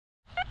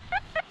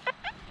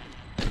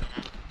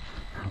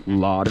A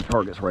lot of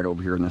targets right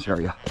over here in this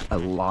area. A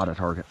lot of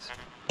targets.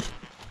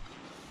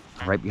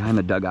 Right behind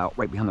the dugout,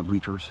 right behind the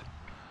bleachers.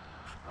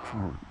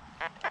 Oh.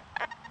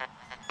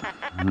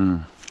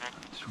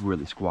 It's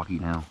really squawky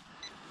now.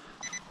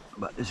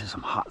 But this is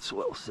some hot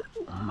soil. So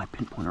my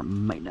pinpointer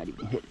might not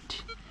even hit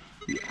it.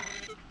 Yeah.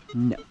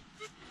 No.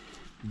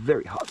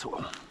 Very hot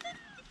soil.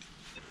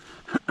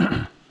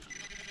 Right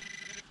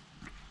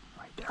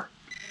there.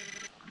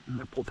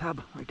 Another pull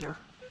tab right there.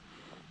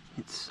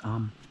 It's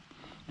an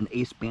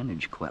ace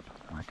bandage clip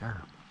right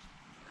there.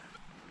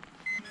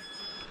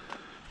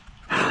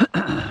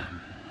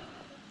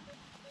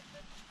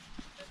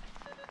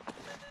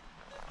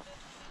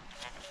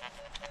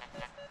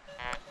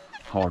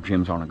 Oh,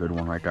 Jim's on a good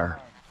one right there.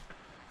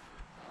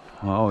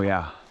 Oh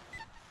yeah.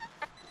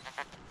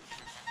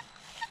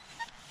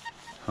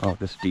 Oh,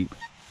 this deep.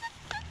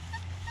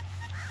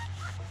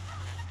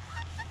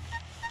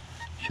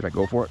 Should I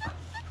go for it?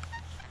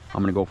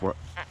 I'm gonna go for it.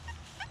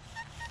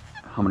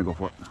 I'm gonna go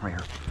for it right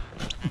here.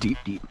 Deep,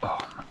 deep. Oh,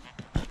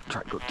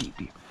 try to go deep,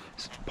 deep.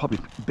 It's probably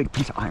a big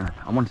piece of iron.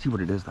 I want to see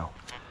what it is though.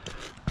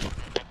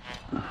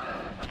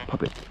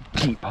 Probably a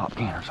deep pop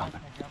can or something.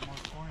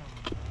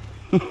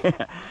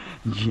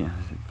 Yeah,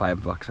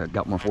 $5. I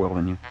got more foil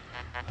than you.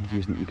 He's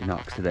using the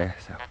Equinox today,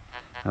 so.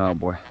 Oh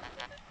boy.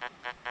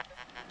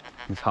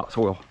 It's hot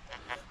soil.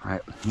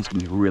 Alright, it's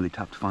gonna be really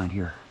tough to find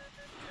here.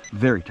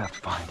 Very tough to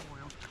find.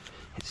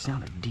 It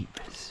sounded deep,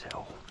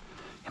 so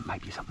it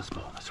might be something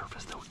small on the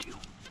surface though too.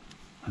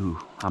 Ooh,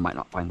 I might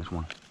not find this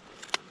one.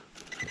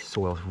 This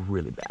soil's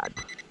really bad.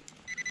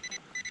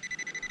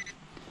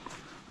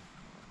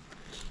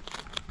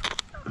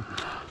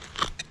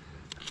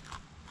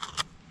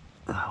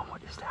 Oh,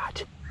 what is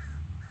that?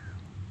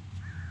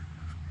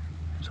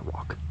 There's a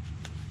rock.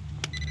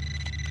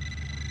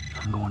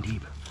 I'm going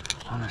deep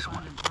on this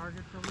one.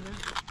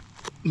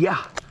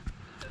 Yeah.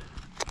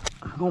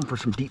 I'm going for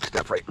some deep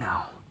stuff right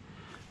now.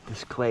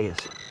 This clay is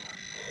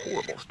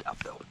horrible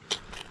stuff though.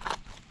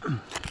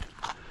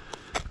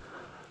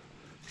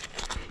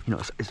 You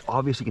know, it's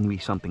obviously going to be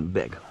something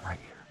big right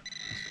here.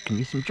 It can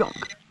be some junk.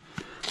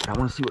 But I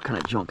want to see what kind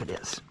of junk it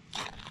is.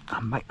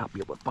 I might not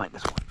be able to find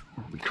this one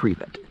or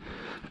retrieve it.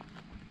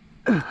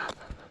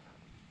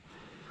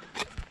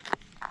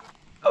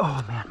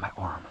 Oh man, my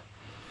arm.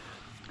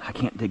 I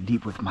can't dig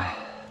deep with my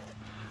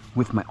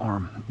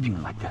arm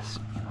being like this.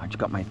 You know, I just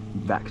got my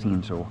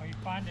vaccine, so. Are you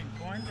finding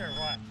coins or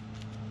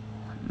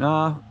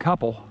what?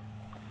 Couple.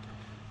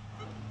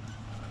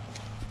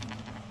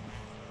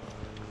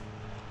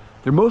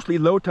 They're mostly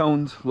low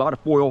tones, a lot of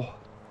foil.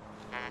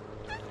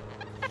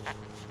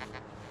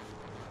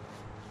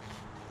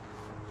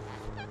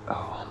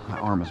 Oh, my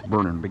arm is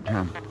burning big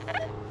time.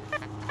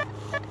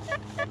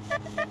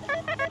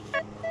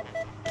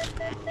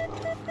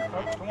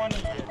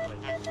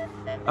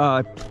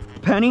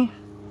 Penny?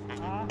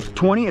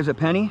 20 is a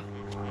penny.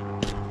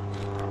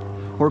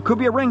 Or it could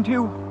be a ring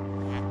too.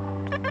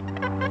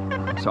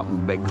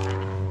 Something big.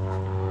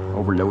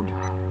 Overload.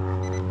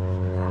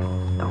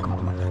 Oh, come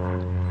on.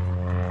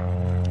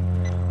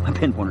 My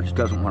pinpointer just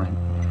doesn't want to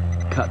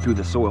cut through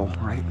the soil,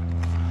 right?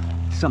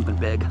 Something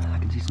big. I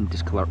can see some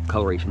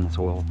discoloration in the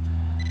soil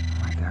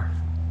right there.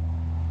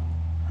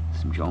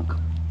 Some junk. A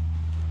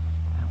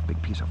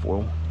big piece of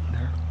foil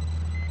there.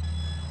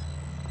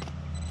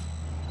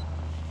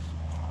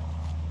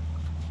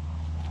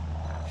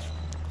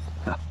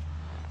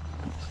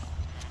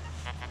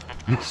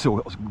 This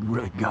soil's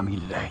really gummy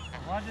today.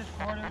 What does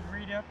quarters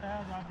read up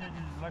as? I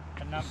didn't look at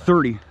the number.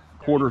 30.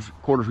 Quarters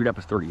read up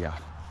as 30, yeah.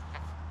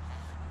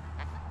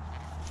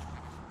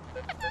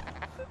 That's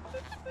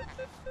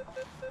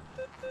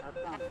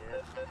not good.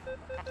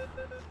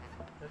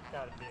 That's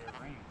gotta be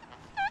a ring.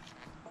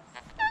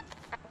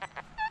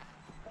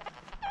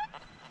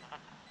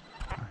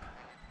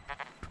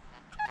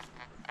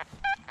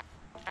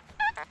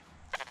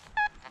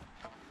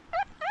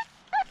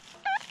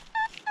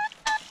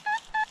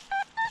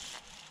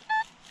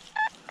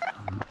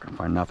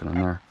 Find nothing in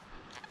there.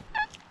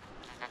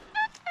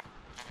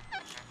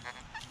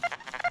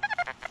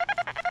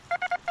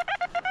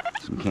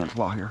 Some can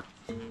slaw here.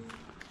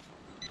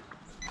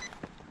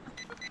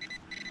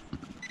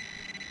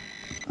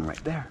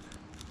 Right there.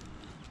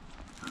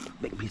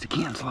 Big piece of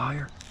can slaw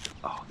here.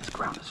 Oh, this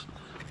ground is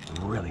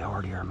really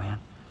hard here, man.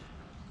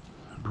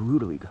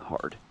 Brutally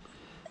hard.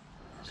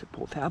 Is it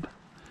pull tab?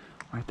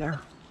 Right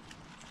there.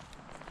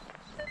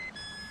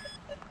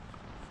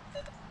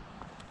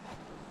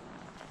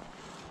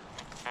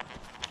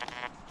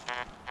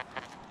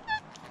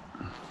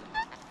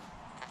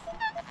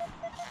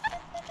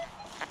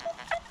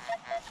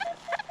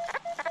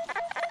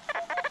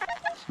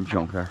 Some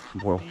junk there,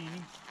 some oil.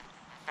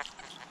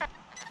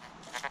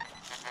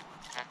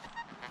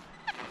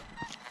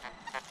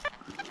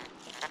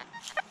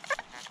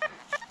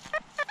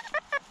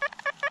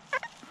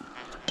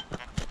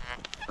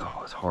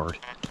 Oh, it's hard.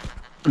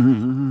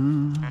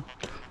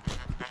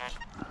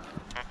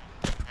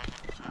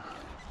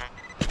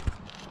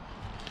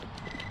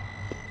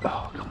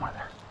 Oh, come on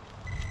there.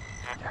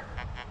 There.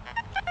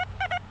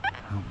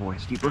 Oh boy,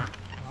 it's deeper.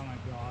 Oh my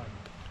God.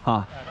 Huh?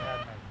 I'd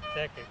have my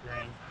second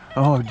ring.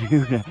 Oh,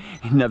 dude,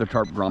 another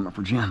tarp grommet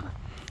for Jim.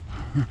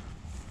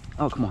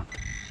 Oh, come on.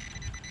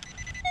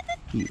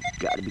 You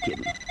gotta be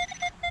kidding me.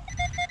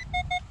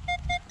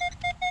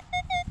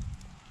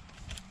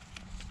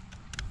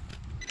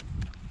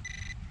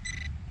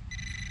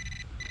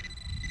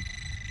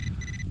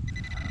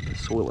 The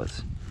soil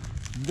is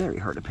very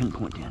hard to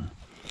pinpoint in.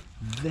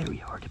 Very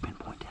hard to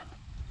pinpoint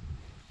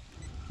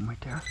in.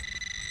 Right there.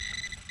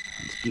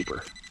 It's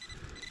deeper.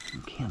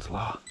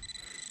 Canslaw.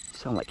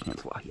 Sound like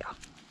Canslaw, yeah.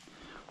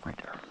 Right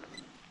there.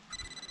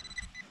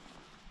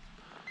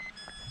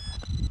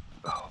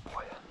 Oh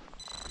boy.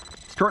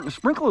 Starting to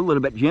sprinkle a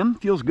little bit, Jim.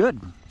 Feels good.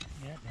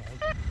 Yeah, it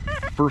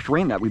does. First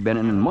rain that we've been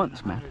in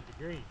months, man. 100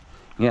 degrees.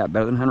 Yeah,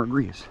 better than 100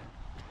 degrees.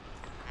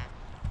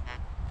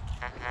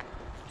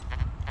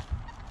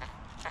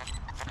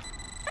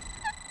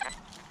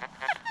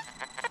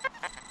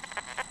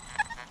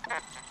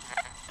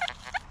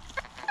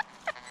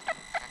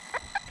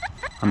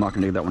 I'm not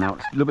gonna dig that one out.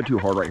 It's a little bit too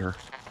hard right here.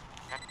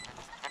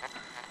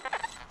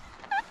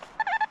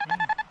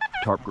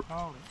 Tarp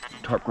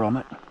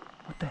grommet.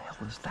 What the hell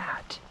is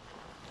that?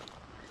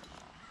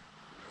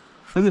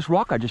 Look at this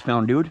rock I just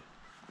found, dude.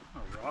 A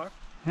rock?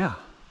 Yeah.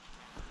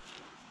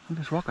 Look at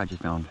this rock I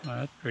just found. Oh,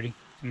 that's pretty.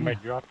 Somebody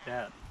dropped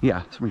that.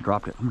 Yeah, somebody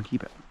dropped it. I'm gonna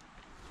keep it.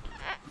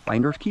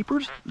 Finders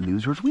keepers,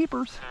 losers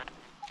weepers.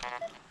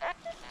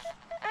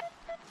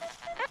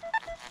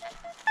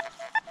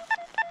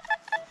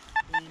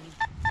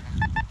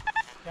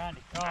 Trying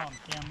to call them,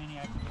 see how many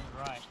I can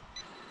get right.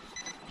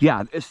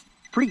 Yeah, it's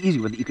pretty easy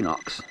with the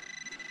equinox.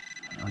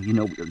 You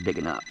know what you're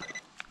digging up.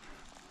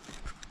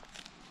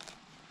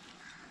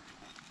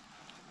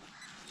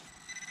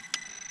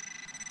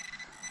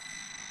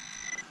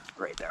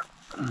 Right there.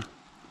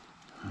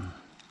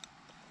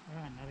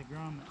 Another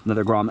grommet.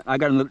 Another grommet. I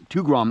got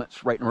two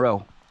grommets right in a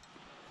row.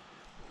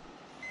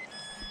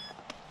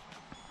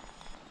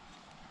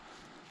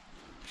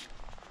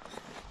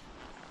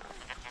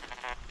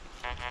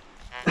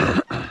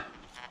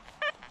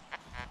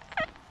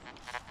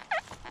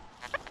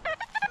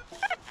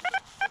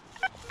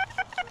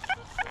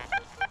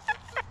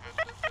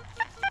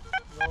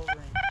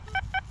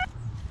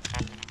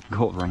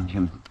 Gold ring.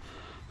 Jim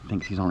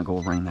thinks he's on a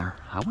gold ring there.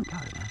 I wouldn't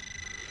doubt it, man.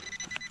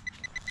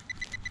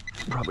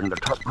 Probably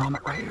another tarp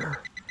grommet right here.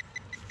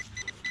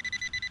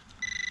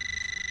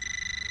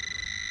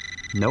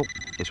 Nope,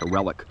 it's a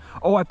relic.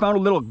 Oh, I found a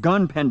little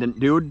gun pendant,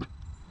 dude.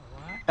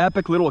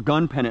 Epic little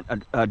gun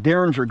pendant, a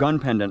Derringer gun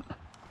pendant.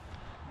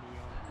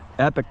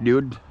 Epic,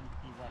 dude.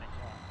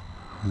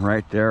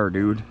 Right there,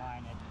 dude.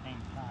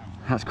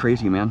 That's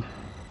crazy, man.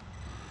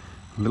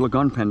 Little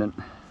gun pendant.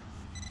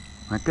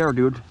 Right there,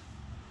 dude.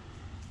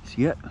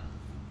 See it?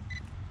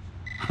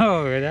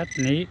 Oh, that's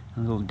neat.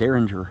 A little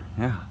Derringer,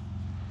 yeah.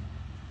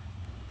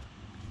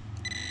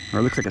 Or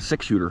it looks like a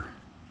 6-shooter.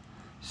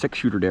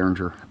 6-shooter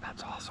Derringer.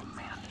 That's awesome,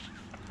 man.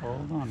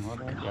 Hold on, what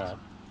do I got?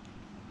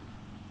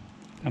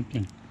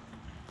 Something.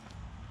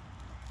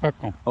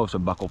 Buckle. Oh, it's a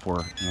buckle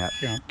for, yeah,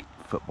 Junk.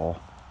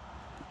 football.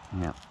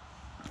 Yeah.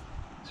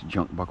 It's a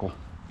junk buckle.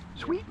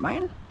 Sweet,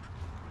 man.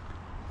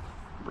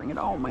 Bring it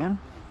on, man.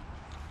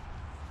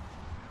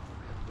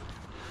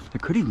 There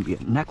could even be a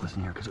necklace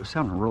in here because it was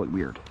sounding really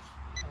weird.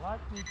 I like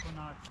the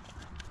equinox.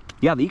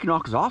 Yeah, the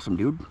equinox is awesome,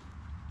 dude.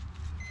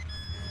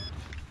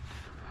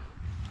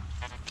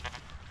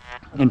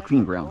 And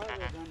clean ground.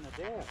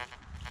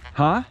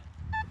 Huh?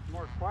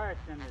 More quiet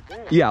than the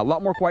day. Yeah, a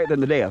lot more quiet than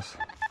the dais.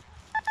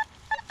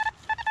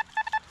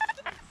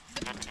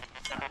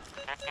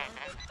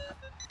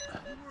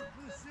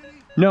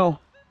 No.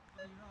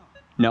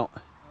 No. Okay,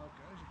 I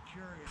was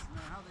curious,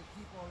 man, how they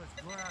keep all this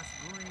grass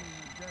green in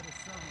the dead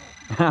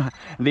of summer.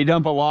 They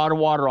dump a lot of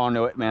water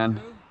onto it, man.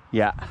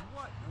 Yeah.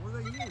 What? What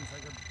do they use?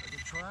 Like a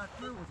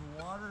tractor with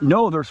water?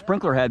 No, there's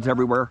sprinkler heads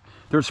everywhere.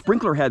 There's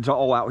sprinkler heads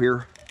all out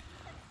here.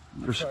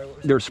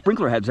 There's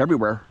sprinkler heads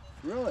everywhere.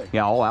 Really?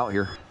 Yeah, all out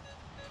here.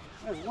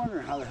 I was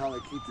wondering how the hell they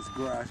keep this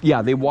grass.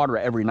 Yeah, they water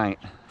it every night.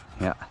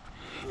 Yeah.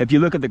 If you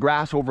look at the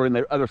grass over in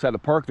the other side of the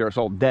park there, it's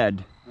all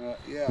dead.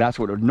 Yeah. That's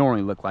what it would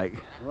normally look like.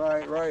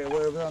 Right. Way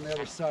over on the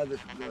other side of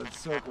the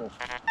circle.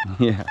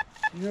 Yeah.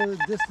 You know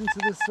the distance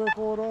of this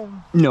circle at all?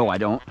 No, I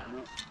don't.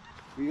 No.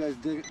 You guys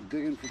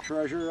digging for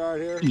treasure out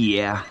here?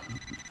 Yeah.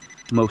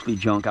 Mostly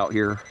junk out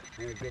here.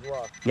 Yeah, good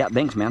luck. Yeah,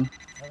 thanks, man.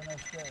 Have a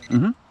nice day.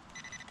 Mm-hmm.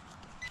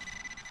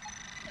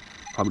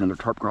 Probably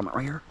another tarp grommet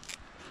right here.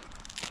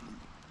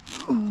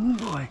 Oh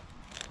boy.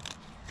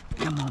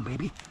 Come on,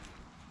 baby.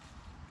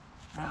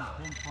 That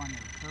pinpoint is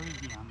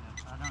crazy on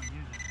this. I don't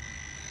use it.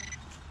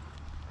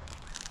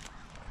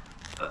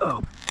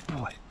 Oh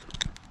boy.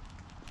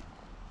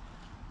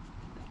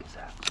 What is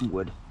that? Some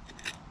wood.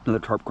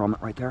 Another tarp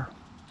grommet right there.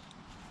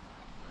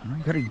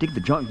 You gotta dig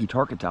the junky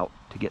targets out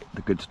to get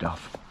the good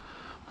stuff,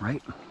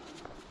 right?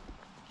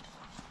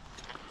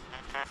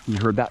 You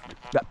heard that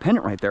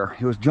pendant right there.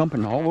 He was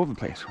jumping all over the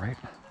place, right?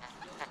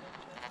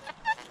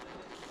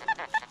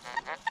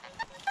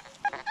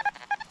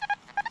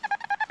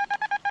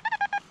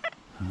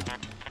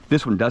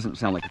 This one doesn't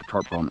sound like a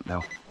tarp grommet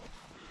though.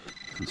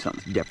 And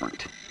something's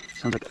different.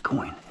 Sounds like a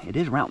coin. It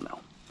is round though.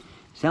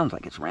 Sounds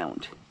like it's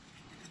round.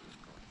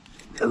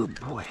 Oh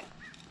boy.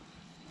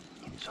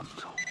 Getting some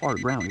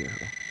hard ground here.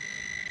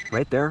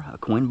 Right there, a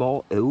coin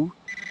ball. Oh,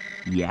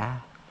 yeah,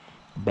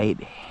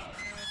 baby.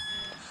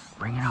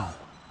 Bring it on.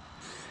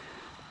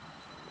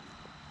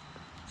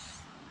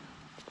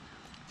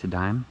 It's a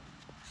dime.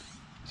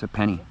 It's a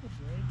penny.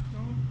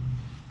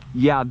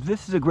 Yeah,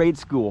 this is a grade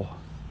school.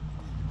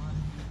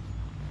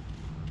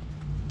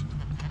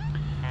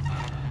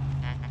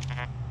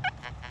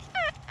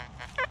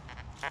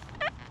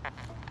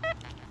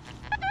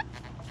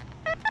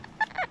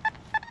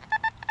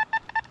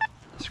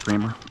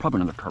 Screamer,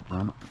 probably another tarp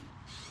grommet.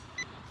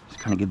 It's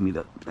kind of giving me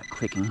that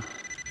clicking.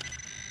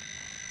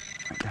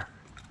 Right there.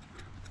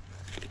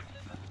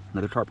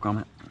 Another tarp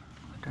grommet.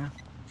 Right there.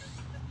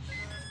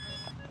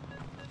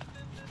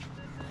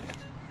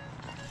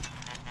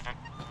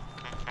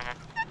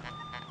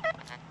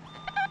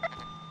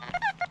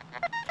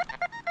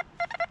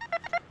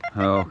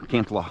 Oh,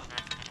 cancel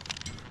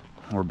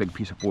or a big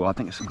piece of foil. I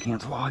think it's some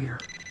cancel here.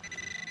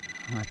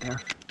 Right there.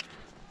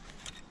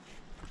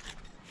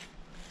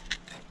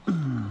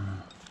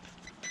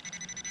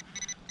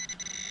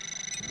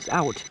 It's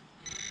out.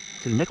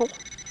 It's a nickel.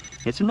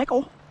 It's a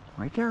nickel.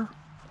 Right there.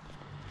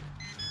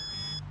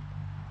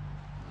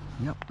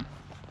 Yep.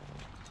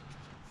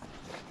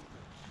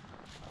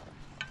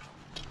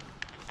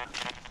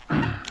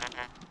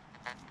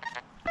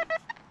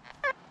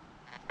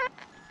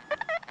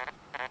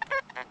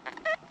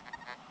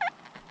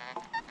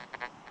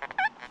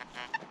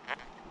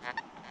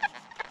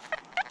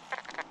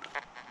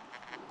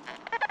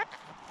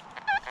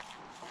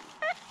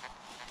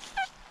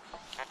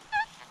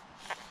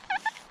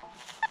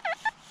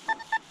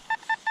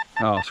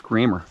 Oh,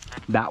 screamer.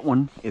 That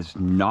one is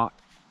not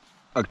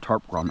a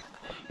tarp grommet.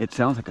 It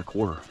sounds like a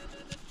quarter.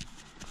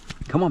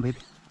 Come on, baby.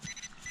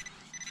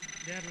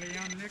 Deadly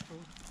on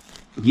nickels.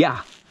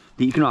 Yeah,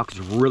 the Equinox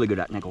is really good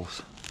at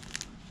nickels.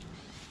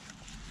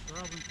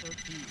 12 and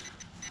 13.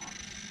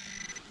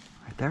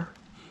 Right there.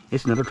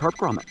 It's another tarp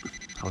grommet.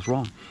 I was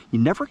wrong. You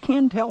never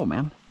can tell,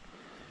 man.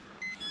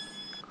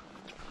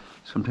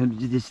 Sometimes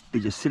they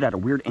just sit at a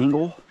weird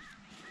angle.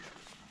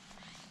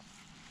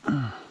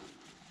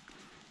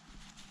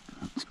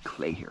 It's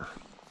clay here.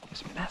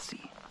 It's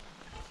messy.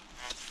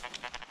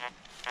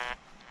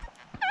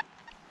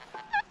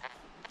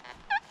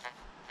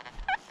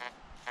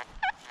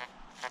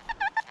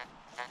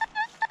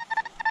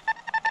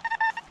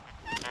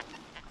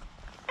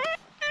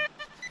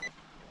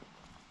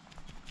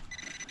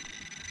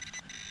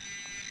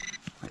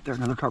 Right there,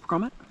 another tarp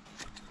grommet.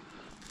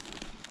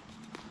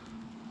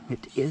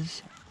 It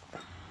is.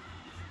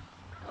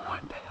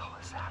 What the hell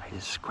is that? I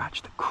just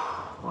scratched the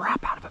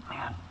crap out of it,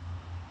 man.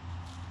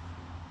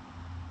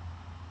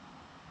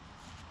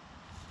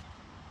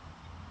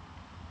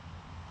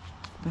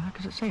 What the heck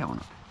does it say on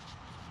it?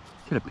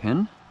 Is it a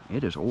pin?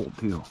 It is old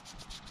too.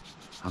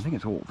 I think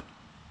it's old.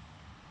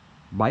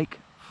 Bike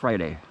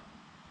Friday.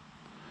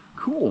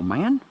 Cool,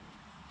 man.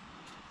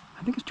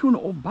 I think it's to an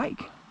old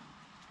bike.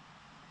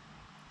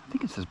 I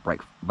think it says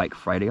Bike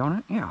Friday on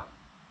it. Yeah.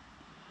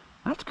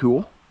 That's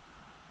cool.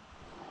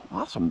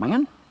 Awesome,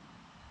 man.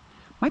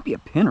 Might be a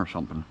pin or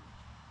something.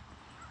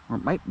 Or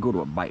it might go to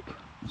a bike.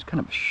 It's kind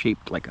of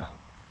shaped like a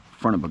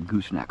front of a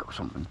gooseneck or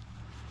something.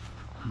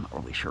 I'm not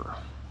really sure.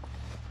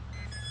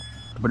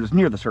 But it's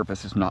near the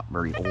surface. It's not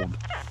very old.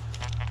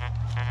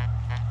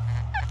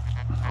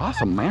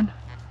 Awesome, man.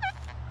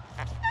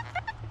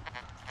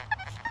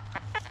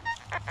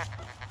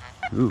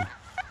 Ooh.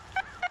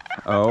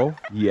 Oh,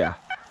 yeah.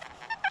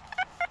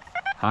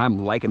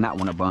 I'm liking that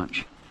one a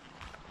bunch.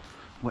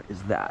 What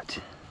is that?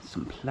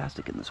 Some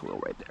plastic in the soil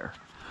right there.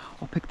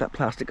 I'll pick that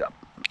plastic up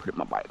and put it in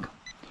my bike. Oh,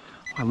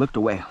 I looked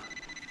away.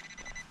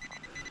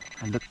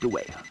 I looked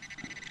away.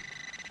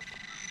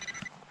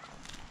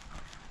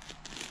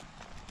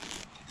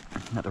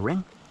 Another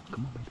ring.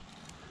 Come on, baby.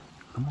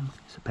 Come on.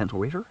 It's a pencil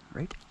razor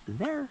right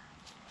there.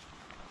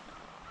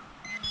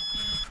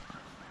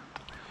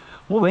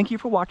 Well, thank you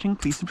for watching.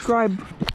 Please subscribe.